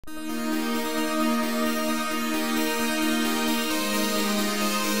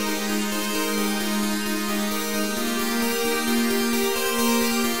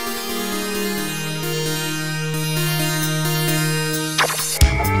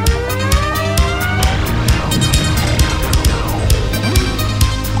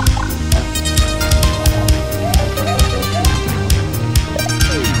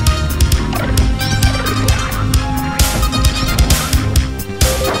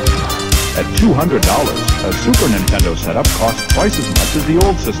$200, a Super Nintendo setup costs twice as much as the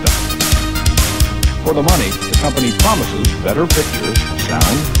old system. For the money, the company promises better pictures,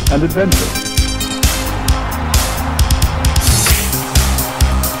 sound, and adventure.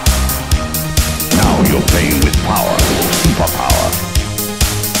 Now you're playing with power, superpower.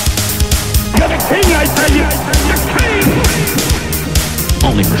 You're the king, I tell you! The king!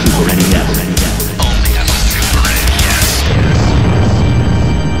 Only for Super NES. Only on Super NES.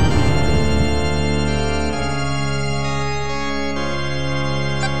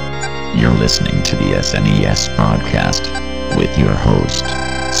 You're listening to the SNES podcast with your host,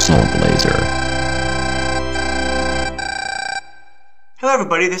 Soul Blazer. Hello,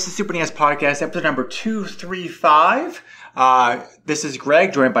 everybody. This is Super NES Podcast, episode number 235. This is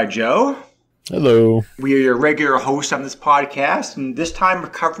Greg, joined by Joe. Hello. We are your regular hosts on this podcast, and this time we're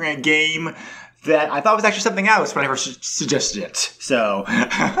covering a game that I thought was actually something else when I first suggested it. So,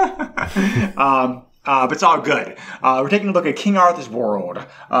 but it's all good. We're taking a look at King Arthur's World,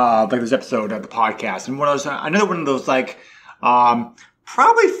 like this episode of the podcast, and another one of those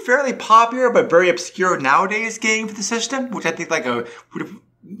probably fairly popular but very obscure nowadays game for the system, which I think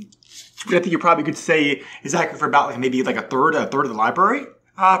you probably could say is accurate for about maybe a third of the library,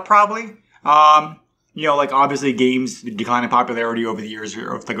 probably. Obviously games decline in popularity over the years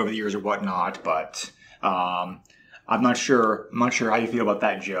or whatnot, but I'm not sure how you feel about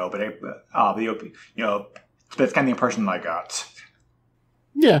that, Joe, but that's kind of the impression I got.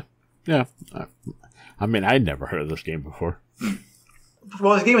 Yeah. I mean, I'd never heard of this game before.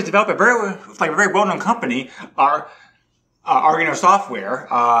 Well, this game was developed by a very well-known company, Argano Software.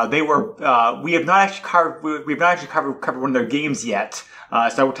 We have not actually covered one of their games yet.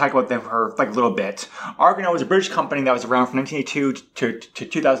 So we'll talk about them for a little bit. Argano was a British company that was around from 1982 to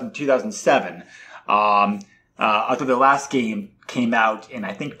 2007. After the last game came out in,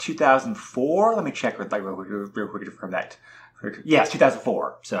 I think, 2004. Let me check real quick from that. Yes,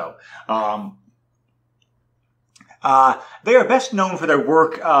 2004. So, they are best known for their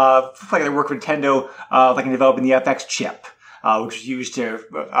work, with Nintendo, in developing the FX chip, which was used to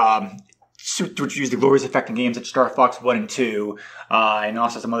the glorious effect in games like Star Fox 1 and 2, and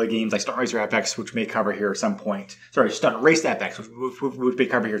also some other games like Stunt Racer FX, which may cover here at some point. Sorry, Stunt Race FX, which may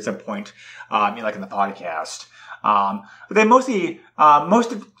cover here at some point, in the podcast. But they most of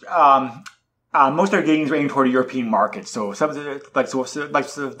their games are aimed toward European markets. So some of their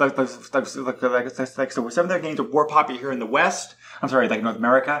games are more popular here in the West. I'm sorry, North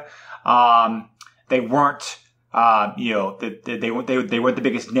America. They weren't. They weren't the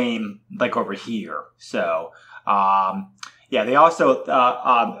biggest name over here. So, they also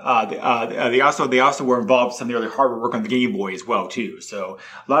were involved in some of the early hardware work on the Game Boy as well too. So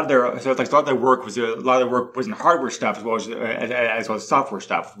a lot of their work was in hardware stuff as well as software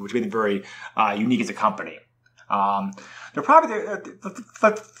stuff, which made them very unique as a company. They're probably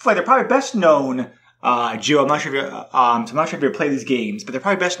best known. Joe, I'm not sure if you play these games, but they're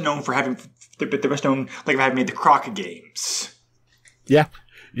probably best known for having made the Croc games. Yeah.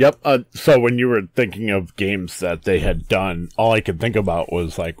 Yep. So when you were thinking of games that they had done, all I could think about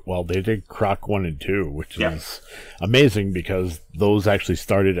was they did Croc 1 and 2, which is amazing because those actually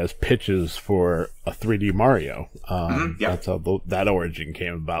started as pitches for a 3D Mario. That's how that origin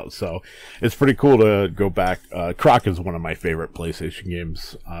came about. So it's pretty cool to go back. Croc is one of my favorite PlayStation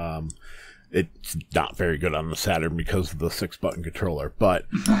games. It's not very good on the Saturn because of the 6-button controller, but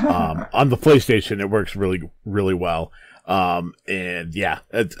on the PlayStation, it works really, really well. As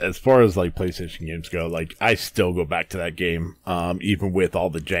far as PlayStation games go, I still go back to that game, even with all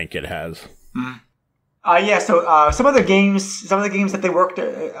the jank it has. So some of the games that they worked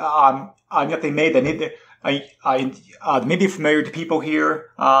that they made may be familiar to people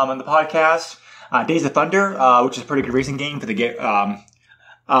here on the podcast. Days of Thunder, which is a pretty good racing game for the game.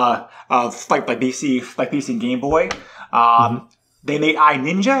 PC and Game Boy. They made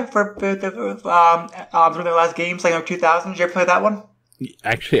iNinja for one of their last games, 2000. Did you ever play that one?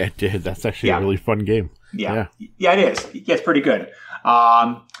 Actually, I did. That's actually a really fun game. Yeah, it is. Yeah, it's pretty good.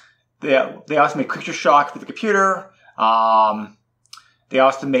 They also made Creature Shock for the computer. They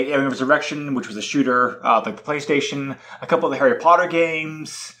also made Alien Resurrection, which was a shooter, the PlayStation. A couple of the Harry Potter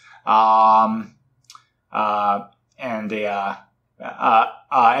games. And the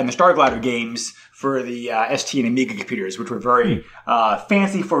Starglider games for the ST and Amiga computers, which were very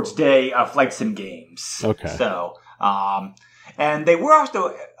fancy for its day flight sim games. Okay. So, and they were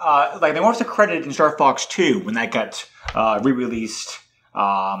also credited in Star Fox 2 when that got re-released.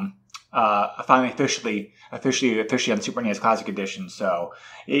 Finally, officially on Super NES Classic Edition. So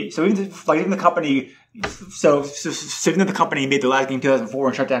even the company even though the company made the last game in 2004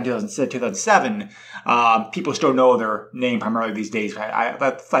 and shut down in 2007, people still know their name primarily these days. I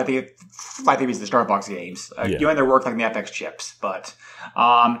think it's the Starbucks games. You know, their work like the FX chips. But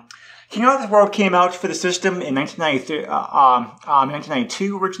King Arthur's World came out for the system in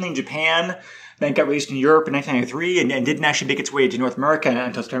 1992, originally in Japan. Then got released in Europe in 1993 and didn't actually make its way to North America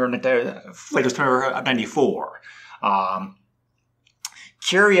until September of 94.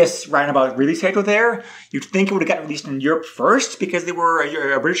 Curious roundabout release schedule there. You'd think it would have gotten released in Europe first because they were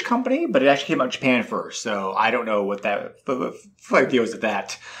a British company, but it actually came out in Japan first. So I don't know what that deal is with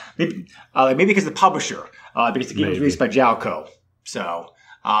that. Maybe because the publisher, because the game was released by Jalco. So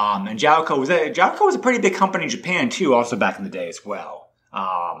and Jalco was a pretty big company in Japan too, also back in the day as well.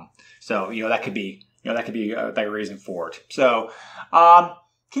 So that could be that reason for it. So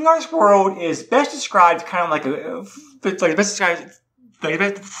King Arthur's World is best described kind of like best described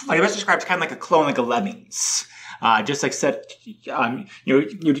kind of like a clone, like a Lemmings. Just like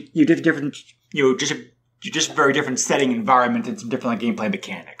you did different, just very different setting, environment, and some different gameplay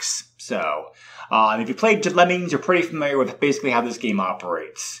mechanics. So, if you played Lemmings, you're pretty familiar with basically how this game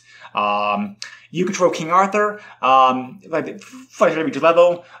operates. You control King Arthur, like every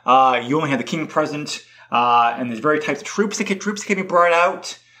level. You only have the king present, and there's various types of troops that can be brought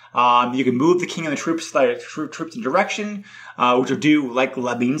out. You can move the king and the troops in direction, which will do like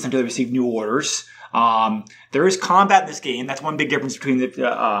Lemmings until they receive new orders. There is combat in this game. That's one big difference between this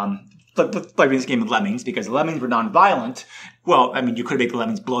game and Lemmings, because the Lemmings were non-violent. Well, I mean, you could make the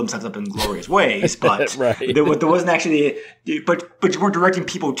Lemmings blow themselves up in glorious ways, but right. there wasn't actually. But you weren't directing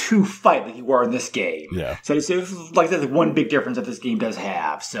people to fight like you were in this game. Yeah. So it's like that's one big difference that this game does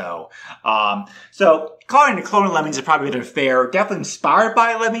have. So calling it Clone Lemmings is probably fair. Definitely inspired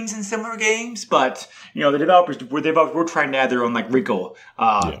by Lemmings in similar games, but the developers were trying to add their own wrinkle,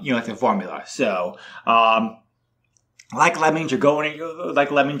 like the formula. So. Like Lemmings, you're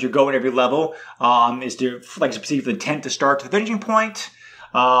going every level. Is to perceive the intent to start to the finishing point,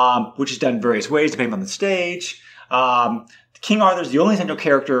 which is done in various ways depending on the stage. King Arthur is the only central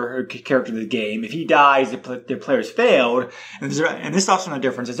character of the game. If he dies, the player's failed. And this is also no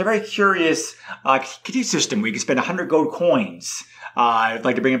difference. It's a very curious key system where you can spend 100 gold coins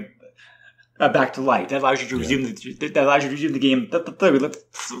to bring it back to life. That allows you to resume the game where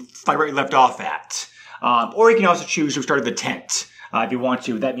you left off at. Or you can also choose to start at the tent if you want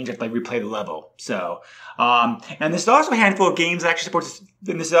to. That means you have to replay the level. So, and this is also a handful of games that actually supports.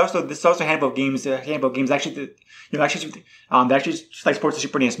 And this is also a handful of games actually supports the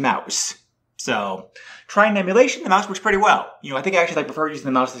Super NES mouse. So, trying emulation, the mouse works pretty well. I think I actually prefer using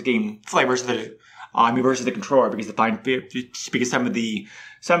the mouse in this game versus the controller because some of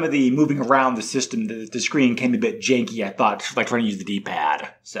the moving around the system, the screen came a bit janky. I thought trying to use the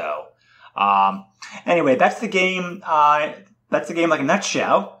D-pad. So. Anyway, that's the game. That's the game like a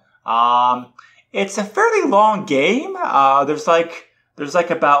nutshell. It's a fairly long game. There's a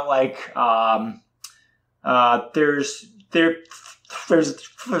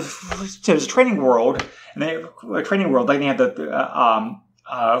training world, and they have the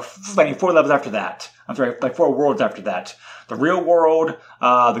 4 levels after that. I'm sorry, 4 worlds after that. The real world,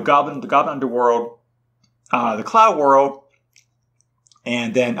 the goblin underworld, the cloud world.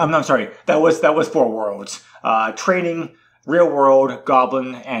 And then, I'm sorry, that was 4 worlds. Training, real world,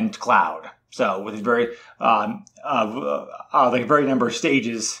 goblin, and cloud. So, with a very number of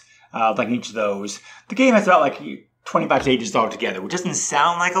stages, in each of those. The game has about 25 stages altogether, which doesn't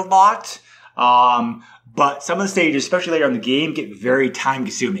sound like a lot. But some of the stages, especially later in the game, get very time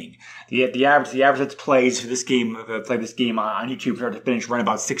consuming. The average let's plays for this game, on YouTube, start to finish, run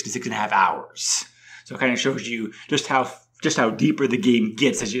about 6 to 6.5 hours. So it kind of shows you just how deeper the game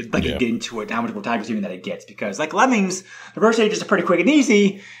gets as you get into it, and how much more time consuming that it gets. Because like Lemmings, the first stage is pretty quick and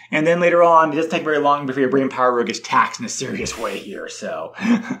easy, and then later on, it doesn't take very long before your brain power gets taxed in a serious way here. So,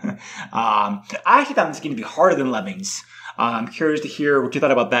 I actually found this game to be harder than Lemmings. I'm curious to hear what you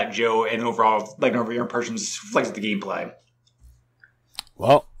thought about that, Joe, and overall, over your impressions of the gameplay.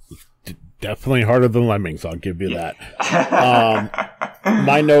 Well, definitely harder than Lemmings. I'll give you that.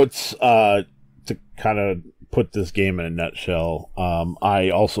 My notes to kind of put this game in a nutshell. I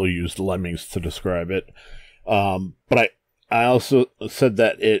also used Lemmings to describe it. But I also said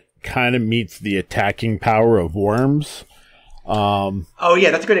that it kind of meets the attacking power of Worms. Oh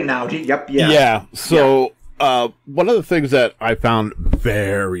yeah, that's a good analogy. Yep. Yeah. Yeah. So, one of the things that I found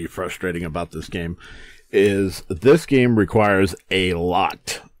very frustrating about this game is this game requires a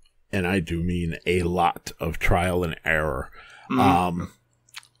lot, and I do mean a lot, of trial and error. Mm-hmm.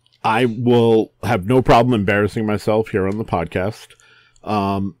 I will have no problem embarrassing myself here on the podcast.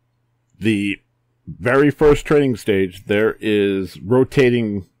 The very first training stage, there is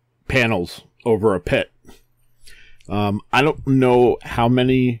rotating panels over a pit. I don't know how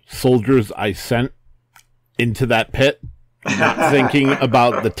many soldiers I sent into that pit, not thinking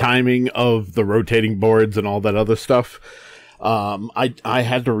about the timing of the rotating boards and all that other stuff. I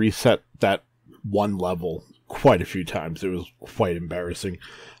had to reset that one level quite a few times. It was quite embarrassing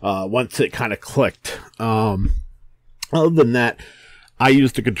once it kind of clicked. Other than that, I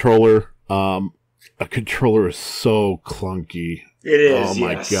used a controller. A controller is so clunky. It is. Oh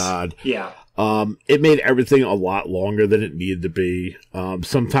my god. Yeah. It made everything a lot longer than it needed to be.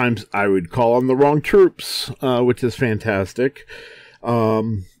 Sometimes I would call on the wrong troops, which is fantastic.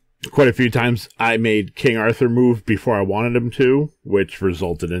 Quite a few times I made King Arthur move before I wanted him to, which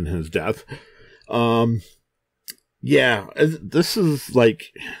resulted in his death. Yeah, this is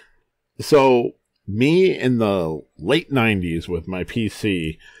like... So, me in the late 90s with my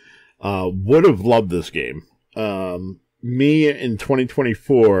PC would have loved this game. Me in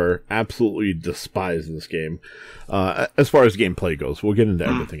 2024 absolutely despise this game. As far as gameplay goes, we'll get into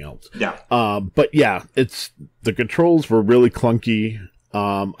everything else. Yeah. But yeah, the controls were really clunky.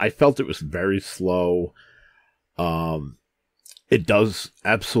 I felt it was very slow. It does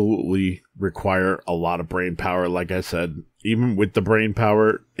absolutely require a lot of brain power. Like I said, even with the brain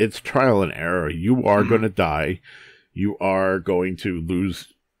power, it's trial and error. You are going to die. You are going to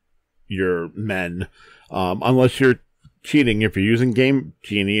lose your men, unless you're cheating. If you're using Game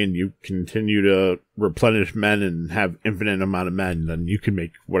Genie and you continue to replenish men and have infinite amount of men, then you can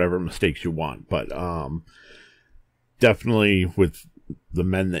make whatever mistakes you want. But definitely with the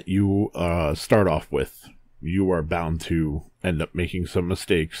men that you start off with, you are bound to end up making some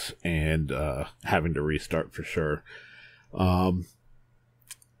mistakes and having to restart for sure.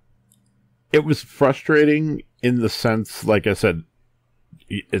 It was frustrating in the sense, like I said,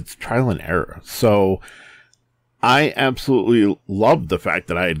 it's trial and error. So I absolutely loved the fact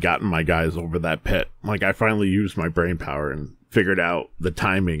that I had gotten my guys over that pit. Like, I finally used my brain power and figured out the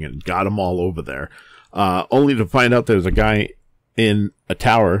timing and got them all over there. Only to find out there's a guy in a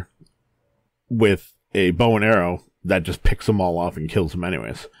tower with a bow and arrow that just picks them all off and kills them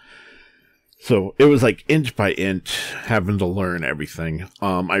anyways. So it was like inch by inch having to learn everything.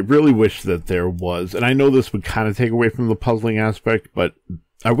 I really wish that there was, and I know this would kind of take away from the puzzling aspect, but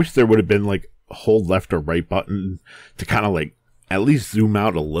I wish there would have been like a hold left or right button to kind of like at least zoom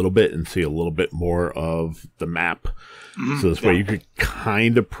out a little bit and see a little bit more of the map. So this way you could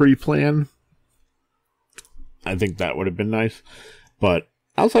kind of pre-plan. I think that would have been nice. But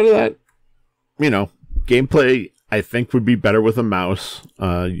outside of that, you know, gameplay I think would be better with a mouse.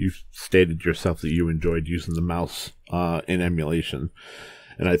 You stated yourself that you enjoyed using the mouse in emulation.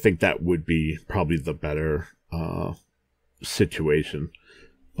 And I think that would be probably the better situation.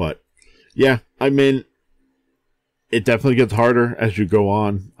 But yeah, I mean, it definitely gets harder as you go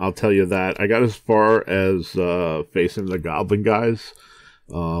on. I'll tell you that. I got as far as facing the goblin guys.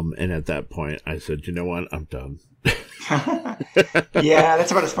 And at that point, I said, you know what? I'm done. Yeah,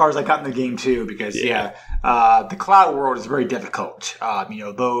 that's about as far as I got in the game too, because the cloud world is very difficult. You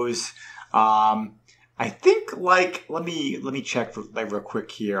know, those I think, like, let me check like real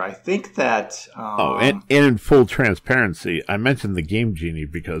quick here. I think that and in full transparency, I mentioned the Game Genie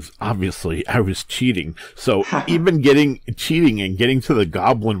because obviously I was cheating. So even cheating and getting to the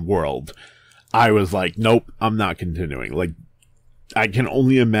goblin world, I was like, nope, I'm not continuing. Like, I can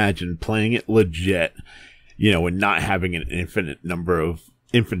only imagine playing it legit, you know, and not having an infinite number of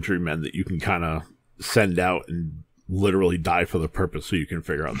infantrymen that you can kind of send out and literally die for the purpose so you can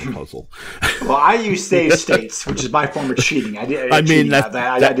figure out the puzzle. Well, I use save states, which is my form of cheating. I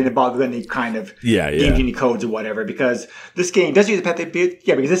didn't bother with any kind of Game Genie codes or whatever, because this game does use a passive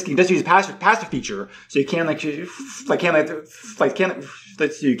feature, so you can you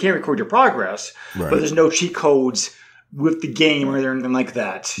can record your progress, right, but there's no cheat codes with the game or anything like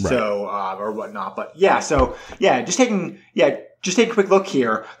that, right, so or whatnot. But just taking a quick look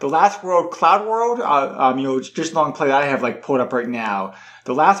here. The last world, Cloud World, you know, just long play that I have like pulled up right now.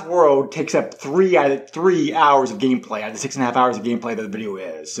 The last world takes up 3 hours of gameplay out of the 6.5 hours of gameplay that the video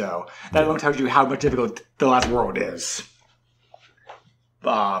is. So that alone tells you how much difficult the last world is.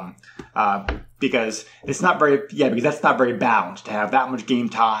 Because that's not very balanced to have that much game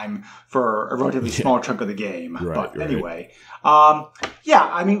time for a relatively small chunk of the game. Right, but anyway,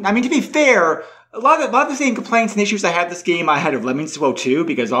 I mean, to be fair, A lot of the same complaints and issues I had with this game I had of Lemmings as well too,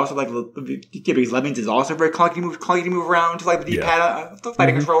 because also because Lemmings is also very clunky to move around to the D-pad the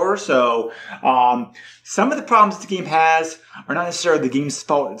controller. So some of the problems the game has are not necessarily the game's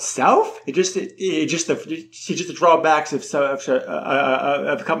fault itself. It's just the drawbacks of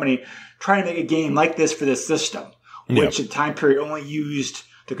a company trying to make a game like this for this system, which at the time period only used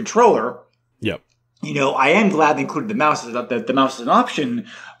the controller. Yep. I am glad they included the mouse as the mouse is an option,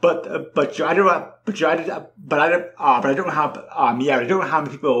 but I don't know how many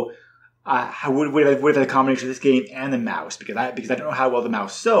people would have had a combination of this game and the mouse because I don't know how well the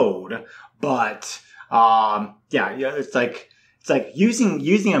mouse sold, but it's like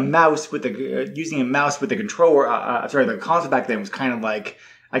using a mouse with the controller. The console back then was kind of like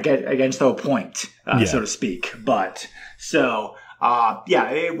against the whole point, so to speak. But while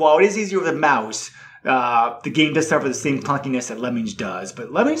it is easier with a mouse. The game does suffer the same clunkiness that Lemmings does,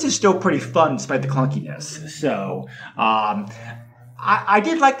 but Lemmings is still pretty fun despite the clunkiness. So, I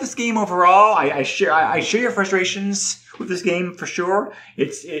did like this game overall. I share your frustrations with this game for sure.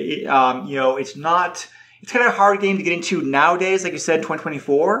 It's kind of a hard game to get into nowadays, like you said,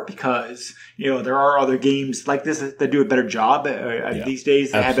 2024, because there are other games like this that do a better job these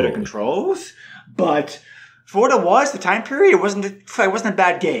days that have better controls, but. For what it was, the time period, it wasn't a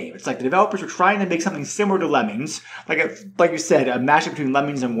bad game. It's like the developers were trying to make something similar to Lemmings. Like you said, a mashup between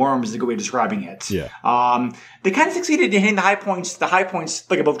Lemmings and Worms is a good way of describing it. Yeah. They kind of succeeded in hitting the high points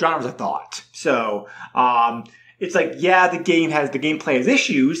like above genres, I thought. So, it's like, the gameplay has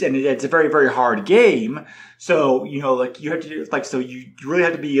issues, and it's a very, very hard game. So, you have to so you really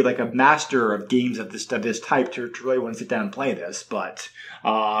have to be like a master of games of this type to really want to sit down and play this. But,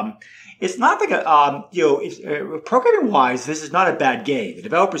 it's not like programming wise, this is not a bad game. The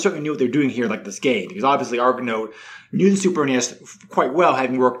developers certainly knew what they're doing here, like this game, because obviously Argonaut knew the Super NES quite well,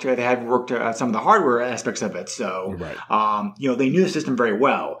 having worked at some of the hardware aspects of it. So, they knew the system very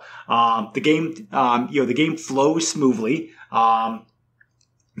well. The game flows smoothly.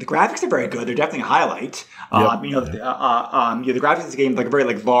 The graphics are very good. They're definitely a highlight. The graphics of the game like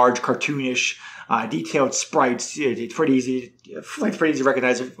very large, cartoonish. Detailed sprites. It's pretty easy to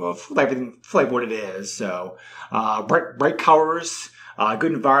recognize what it is. So, bright colors,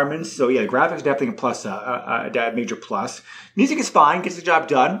 good environments. So the graphics are definitely a plus, a major plus. Music is fine, gets the job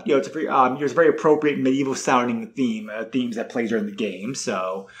done. It's a very appropriate medieval sounding themes that play during the game.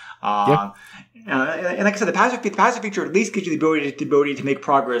 So, and like I said, the passive feature at least gives you the ability to make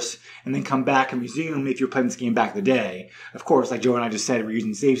progress and then come back and resume if you're playing this game back in the day. Of course, like Joe and I just said, we're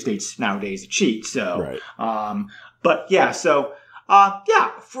using save states nowadays to cheat. So, for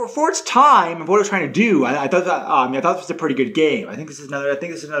its time and what it was trying to do, I thought this was a pretty good game. I think this is another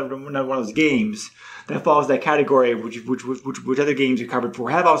one of those games that falls that category, which other games we covered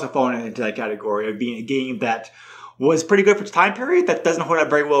before have also fallen into that category of being a game that was pretty good for its time period that doesn't hold up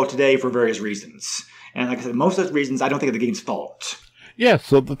very well today for various reasons. And like I said, most of those reasons I don't think are the game's fault. Yeah,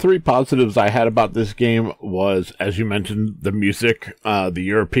 so the three positives I had about this game was, as you mentioned, the music, the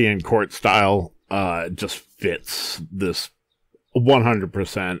European court style just fits this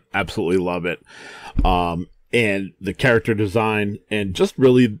 100%. Absolutely love it. And the character design and just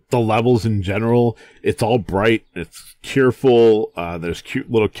really the levels in general, it's all bright, it's cheerful, there's cute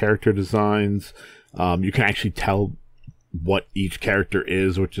little character designs. You can actually tell what each character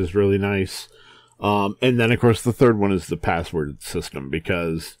is, which is really nice. And then, of course, the third one is the password system,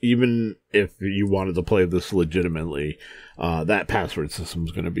 because even if you wanted to play this legitimately, that password system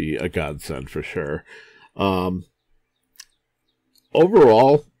is going to be a godsend for sure.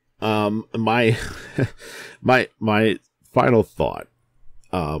 Overall, my final thought,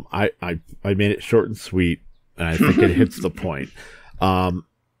 I made it short and sweet, and I think it hits the point.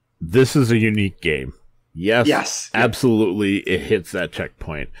 This is a unique game. Yes, absolutely, it hits that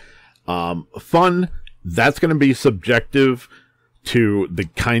checkpoint. Fun, that's going to be subjective to the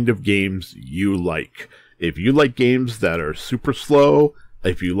kind of games you like. If you like games that are super slow,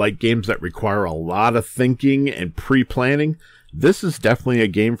 if you like games that require a lot of thinking and pre-planning, this is definitely a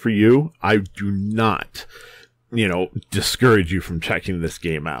game for you. I do not, discourage you from checking this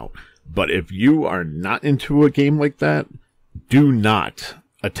game out. But if you are not into a game like that, do not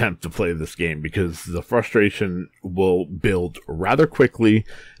attempt to play this game, because the frustration will build rather quickly,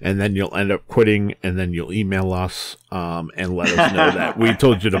 and then you'll end up quitting, and then you'll email us and let us know that we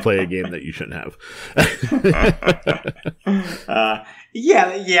told you to play a game that you shouldn't have.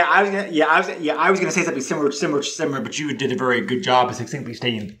 I was gonna say something similar, but you did a very good job of succinctly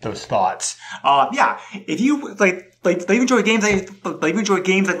stating those thoughts. If you like. they enjoy games like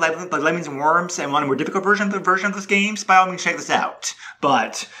Lemmings and Worms and want a more difficult version of those games, by all means check this out.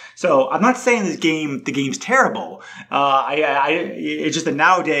 But so I'm not saying the game's terrible. It's just that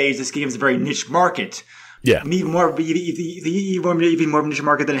nowadays this game is a very niche market. Yeah, even more of a niche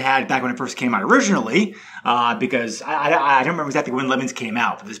market than it had back when it first came out originally. Because I don't remember exactly when Lemmings came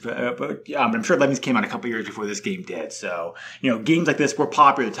out, but I'm sure Lemmings came out a couple years before this game did. So games like this were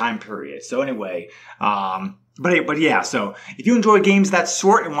popular at the time period. So anyway, but yeah. So if you enjoy games of that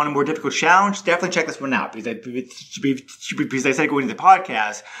sort and want a more difficult challenge, definitely check this one out because I said going into the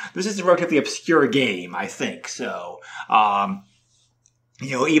podcast, this is a relatively obscure game, I think. So.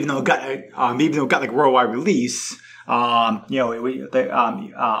 Even though it got like worldwide release, I think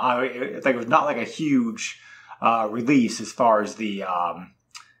it was not like a huge release as far as the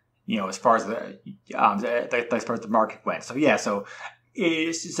as far as the market went. So yeah, so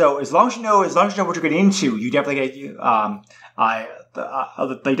as long as you know what you're getting into, you definitely they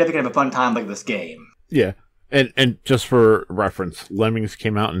definitely have a fun time like this game. Yeah, and just for reference, Lemmings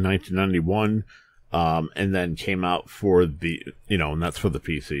came out in 1991. And then came out for the, and that's for the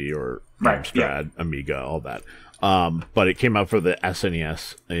PC or Amstrad, Amiga, all that. But it came out for the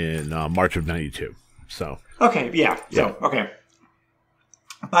SNES in March of '92. So okay, yeah. So okay.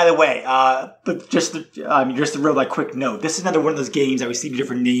 By the way, just a real quick note. This is another one of those games that received a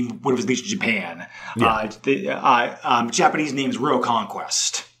different name when it was released in Japan. Yeah. The Japanese name is Royal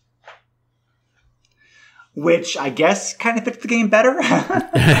Conquest. Which I guess kind of fits the game better.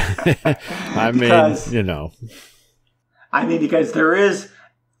 Because there is,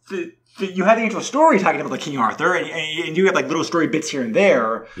 you have the intro story talking about King Arthur, and you have like little story bits here and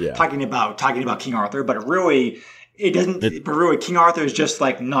there talking about King Arthur, but really King Arthur is just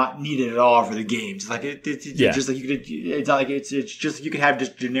like not needed at all for the games. Like it's just like it's just you could have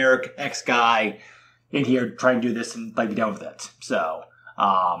just generic X guy in here try and do this and like be done with it. So,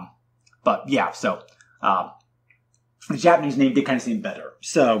 but yeah, so. The Japanese name did kind of seem better.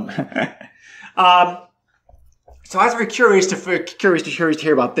 So, so I was very curious to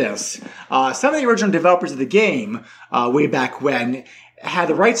hear about this. Some of the original developers of the game, way back when, had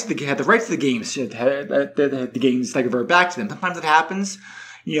the rights to the games. The games like revert back to them. Sometimes it happens.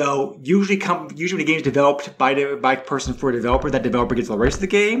 Usually when the game is developed by a person for a developer, that developer gets the rights to the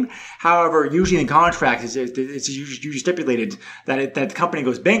game. However, usually in the contract, it's usually stipulated that the company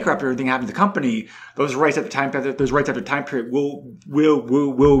goes bankrupt or anything happens to the company, those rights after time period will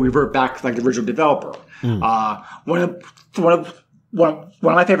revert back to like the original developer. One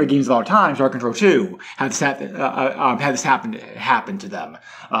of my favorite games of all time, Star Control 2, had this happen to them.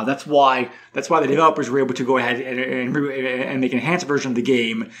 That's why the developers were able to go ahead and make an enhanced version of the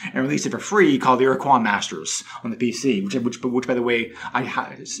game and release it for free called the Iroquois Masters on the PC. Which by the way,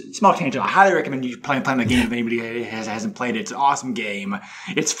 small tangent, I highly recommend you playing the game if anybody hasn't played it. It's an awesome game.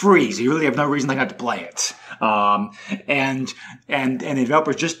 It's free, so you really have no reason not to play it. And the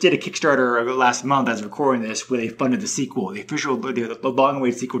developers just did a Kickstarter last month as of recording this where they funded the sequel, the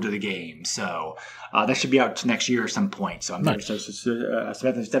long-awaited sequel to the game. So that should be out next year at some point. So I'm definitely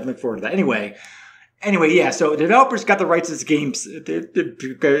looking forward to that. Anyway, yeah. So the developers got the rights to this game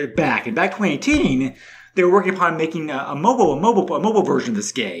back in 2018. They were working upon making a mobile version of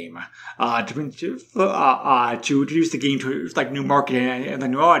this game to introduce the game to like new market and a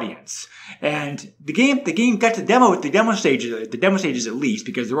new audience. And the game got to demo stages at least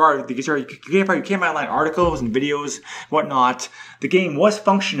because you can't find online articles and videos, whatnot. The game was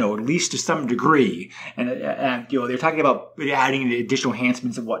functional at least to some degree, and they're talking about adding additional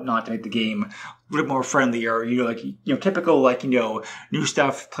enhancements and whatnot to make the game a little more friendly, or typical new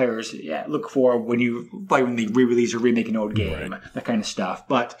stuff players look for when they re-release or remake an old game, right. That kind of stuff.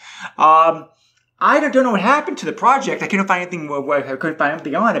 But I don't know what happened to the project. I couldn't find anything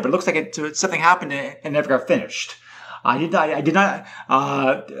on it, but it looks like something happened and never got finished. I did not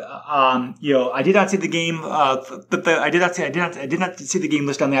see the game. I did not see the game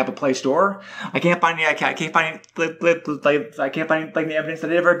listed on the Apple Play Store. I can't find any the evidence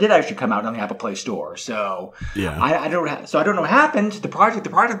that it ever did actually come out on the Apple Play Store. So yeah, I don't know what happened. The project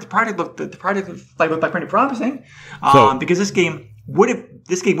looked pretty promising. Because this game would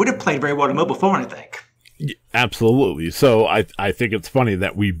have played very well on a mobile phone, I think. Absolutely. So I think it's funny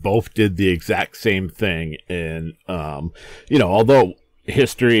that we both did the exact same thing. And, although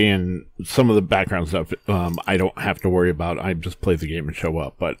history and some of the background stuff, I don't have to worry about. I just play the game and show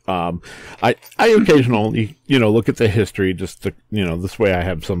up. But, I occasionally, look at the history just to, this way I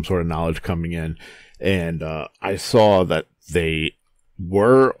have some sort of knowledge coming in. And, I saw that they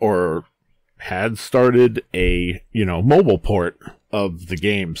were or had started a, mobile port of the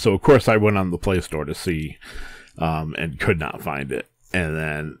game. So of course I went on the Play Store to see and could not find it. And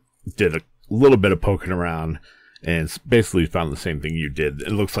then did a little bit of poking around and basically found the same thing you did.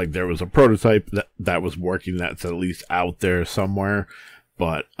 It looks like there was a prototype that was working that's at least out there somewhere,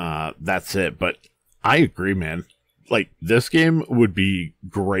 but that's it. But I agree, man. Like, this game would be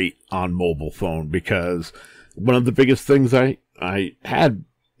great on mobile phone, because one of the biggest things I had,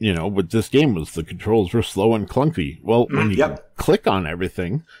 with this game was the controls were slow and clunky. Well, when you click on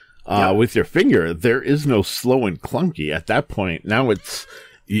everything with your finger, there is no slow and clunky at that point. Now it's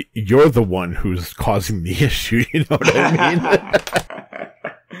you're the one who's causing the issue. You know what I mean?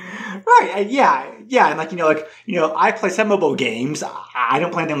 Right. Yeah. And I play some mobile games. I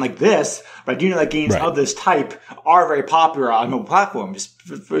don't play them like this, but I do know that games of this type are very popular on mobile platforms,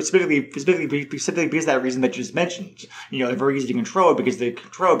 specifically because of that reason that you just mentioned. They're very easy to control because the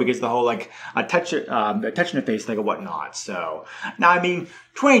whole touch interface and whatnot. So now,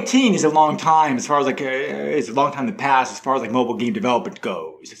 2018 is a long time as far as it's a long time to pass as far as mobile game development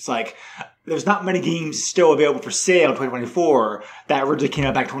goes. It's there's not many games still available for sale in 2024 that originally came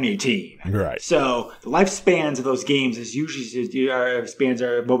out back in 2018. Right. So the lifespans of those games is usually spans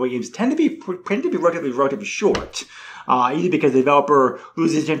of mobile games tend to be relatively short. Either because the developer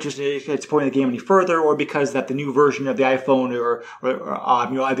loses interest in supporting the game any further, or because that the new version of the iPhone or the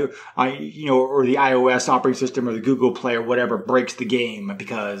iOS operating system or the Google Play or whatever breaks the game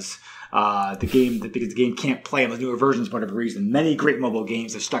because the game can't play on the newer versions for whatever reason. Many great mobile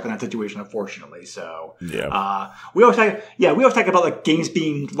games are stuck in that situation, unfortunately. So we always talk about games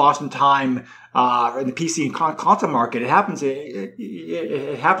being lost in time in the PC and console market. It happens.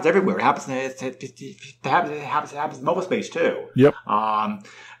 It happens everywhere. It happens in mobile space too. Yep.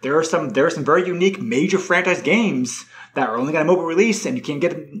 There are some very unique major franchise games that are only got a mobile release, and you can't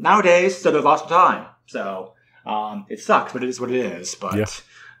get them nowadays, so they're lost in time. So it sucks, but it is what it is. But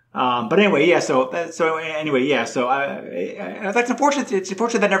anyway, that's unfortunate. It's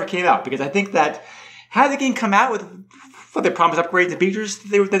unfortunate that never came out, because I think that had the game come out with the promised upgrades and features that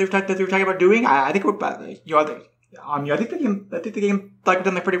they were talking about doing, I think the game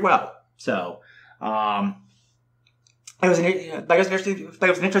done that pretty well. So it was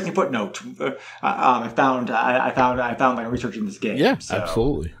an interesting footnote. I found by researching this game. Yeah, so,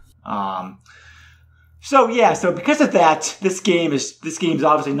 absolutely. So because of that, this game is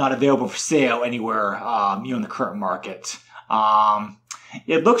obviously not available for sale anywhere, in the current market.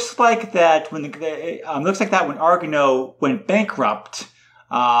 It looks like that when when Argonaut went bankrupt,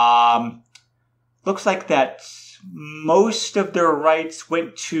 looks like that most of their rights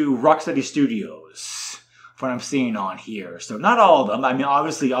went to Rocksteady Studios, from what I'm seeing on here. So not all of them.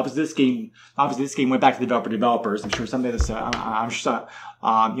 Obviously this game went back to the developers. I'm sure some of this. I'm sure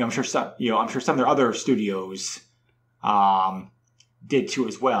some of their other studios did too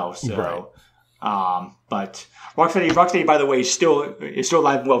as well. So, but Rocksteady, by the way, is still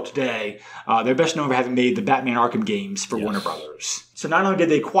alive and well today. They're best known for having made the Batman Arkham games for Warner Brothers. So not only did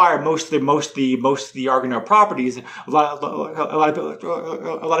they acquire most of the Argonaut properties, a lot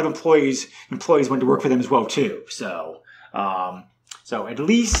of employees went to work for them as well too. So at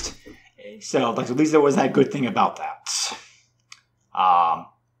least there was that good thing about that.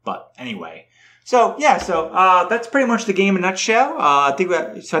 But anyway, so that's pretty much the game in a nutshell. I think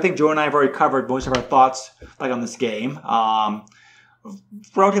Joe and I have already covered most of our thoughts on this game.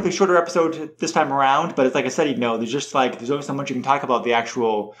 Relatively shorter episode this time around, but it's like I said, there's only so much you can talk about the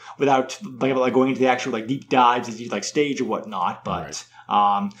actual without going into the actual deep dives as you stage or whatnot. But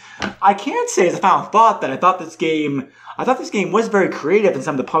I can say as a final thought that I thought this game was very creative in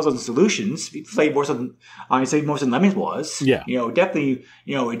some of the puzzles and solutions. Played more than Lemmings was. Yeah. It definitely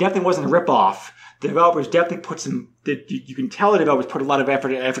wasn't a ripoff. The developers definitely put you can tell the developers put a lot of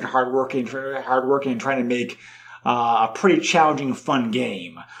effort and hard work in trying to make a pretty challenging, fun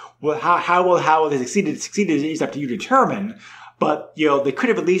game. Well, how they succeeded is up to you to determine. But they could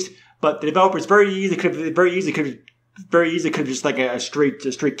have at least. But the developers very easily could have just a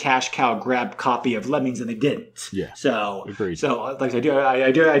straight cash cow grab copy of Lemmings, and they didn't. Yeah. So agreed. So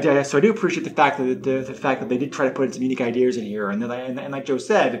I do appreciate the fact that they did try to put in some unique ideas in here, and like Joe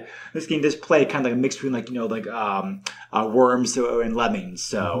said, this game does play kind of a mix between Worms and Lemmings.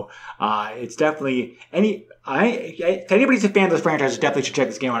 So it's definitely if anybody's a fan of this franchise, definitely should check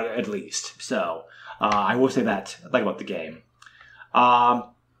this game out at least. So I will say that about the game.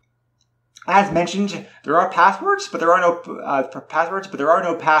 As mentioned, there are passwords, but there are no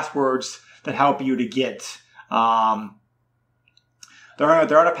passwords that help you to get. There are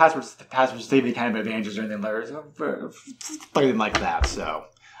no passwords to save any kind of advantages or anything like that. So,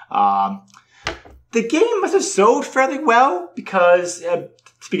 The game must have sold fairly well because the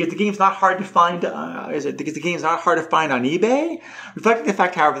game's not hard to find. Because the game's not hard to find on eBay. Reflecting the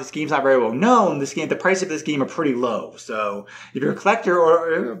fact, however, this game's not very well known. The price of this game are pretty low. So if you're a collector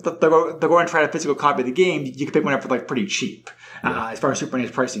or they're going to try a physical copy of the game, you can pick one up for like pretty cheap as far as Super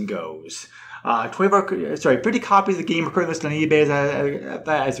NES pricing goes. 50 copies of the game are currently listed on eBay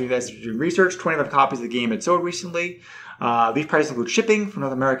as we do research. 25 copies of the game had sold recently. These prices include shipping from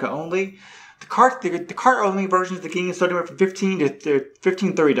North America only. The cart only versions of the game is starting from $15 to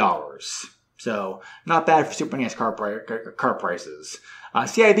 $30. So not bad for Super NES cart prices.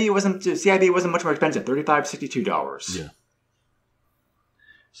 CIB wasn't much more expensive, $35 to $62. Yeah.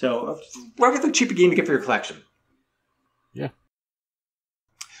 So relatively cheaper game to get for your collection. Yeah.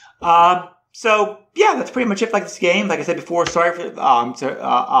 So yeah, that's pretty much it. Like this game, like I said before, sorry for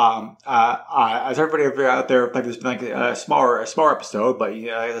as everybody out there, like there's been like a smaller episode, but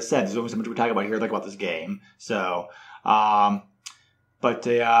like I said, there's only so much we talk about here, like about this game. So,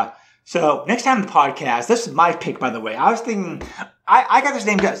 so next time in the podcast, this is my pick, by the way. I was thinking, I got this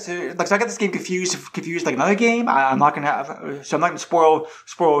name, so I got this game confused like another game. I'm not gonna spoil what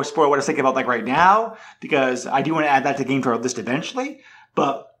I was thinking about like right now because I do want to add that to the game to our list eventually,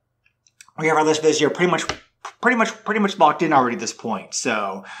 but. We have our list for this year pretty much locked in already at this point.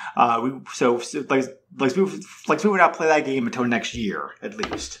 So we would not play that game until next year at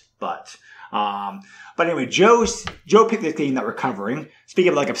least. But anyway, Joe picked this game that we're covering. Speaking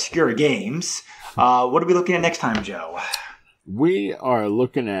of like obscure games, what are we looking at next time, Joe? We are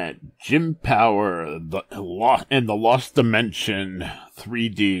looking at Jim Power and the Lost Dimension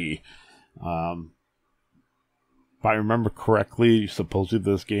 3D. If I remember correctly,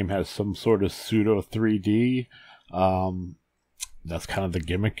 supposedly this game has some sort of pseudo 3D. That's kind of the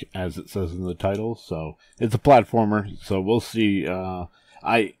gimmick, as it says in the title. So it's a platformer. So we'll see.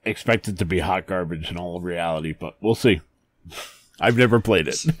 I expect it to be hot garbage in all reality, but we'll see. I've never played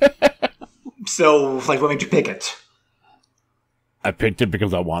it. So, like, what made you pick it? I picked it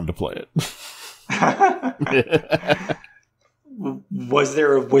because I wanted to play it. Was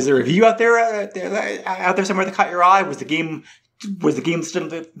there a review out there somewhere that caught your eye? Was the game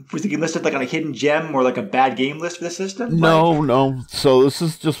listed like on a hidden gem or like a bad game list for the system? No. So this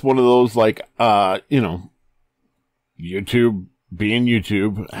is just one of those like YouTube being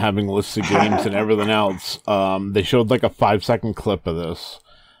YouTube, having lists of games and everything else. They showed like a 5-second clip of this,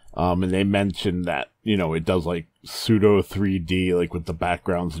 and they mentioned that it does like pseudo 3D, like with the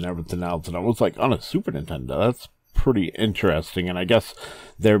backgrounds and everything else. And I was like, on a Super Nintendo, that's pretty interesting, and I guess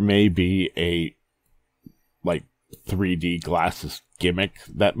there may be a like 3D glasses gimmick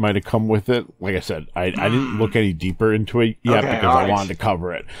that might have come with it. Like I said, I didn't look any deeper into it yet because I wanted to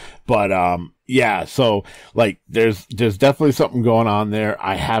cover it. But yeah, so like there's definitely something going on there.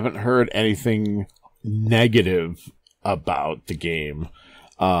 I haven't heard anything negative about the game,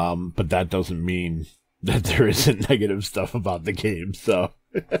 but that doesn't mean that there isn't negative stuff about the game. So.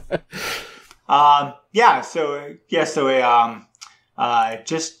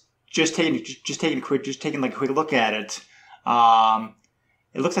 Just taking a quick look at it.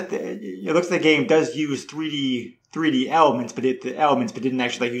 It looks like the game does use 3D elements, but didn't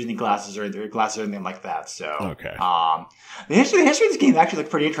actually use any glasses or anything like that. So okay. The history of this game actually looks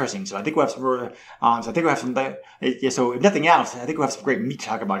pretty interesting. So I think we'll have some. So if nothing else, I think we'll have some great meat to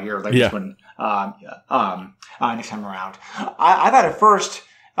talk about here this one. Next time around. I thought at first.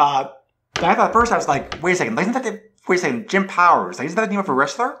 I was like, wait a second, Jim Powers, isn't that the name of a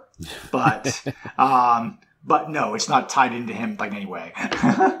wrestler? But no, it's not tied into him like anyway.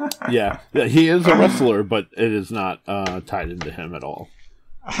 yeah, he is a wrestler, but it is not tied into him at all.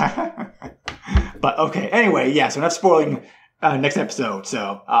 But okay, anyway, yeah. So enough spoiling next episode.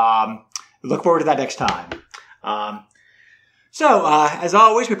 So look forward to that next time. So as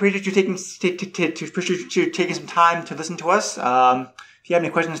always, we appreciate you taking some time to listen to us. If you have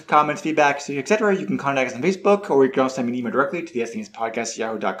any questions, comments, feedback, etc., you can contact us on Facebook, or you can also send me an email directly to the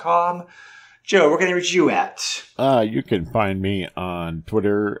SNESpodcast@yahoo.com. Joe, where can I reach you at? You can find me on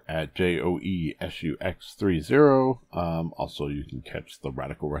Twitter at JOESUX30. Also, you can catch the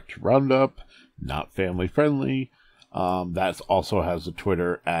Radical Retro Roundup, not family friendly. That also has a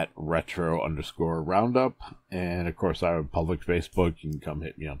Twitter at retro_roundup. And of course, I have a public Facebook. You can come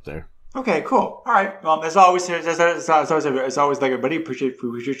hit me up there. Okay, cool. All right. As always, like everybody, appreciate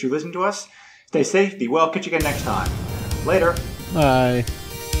you listening to us. Stay safe, be well. Catch you again next time. Later. Bye.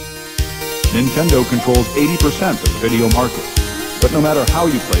 Nintendo controls 80% of the video market. But no matter how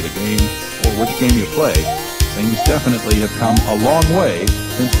you play the game, or which game you play, things definitely have come a long way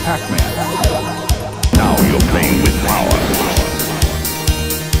since Pac-Man. Now you're playing with power.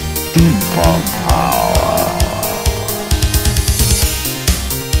 Steampunk Power.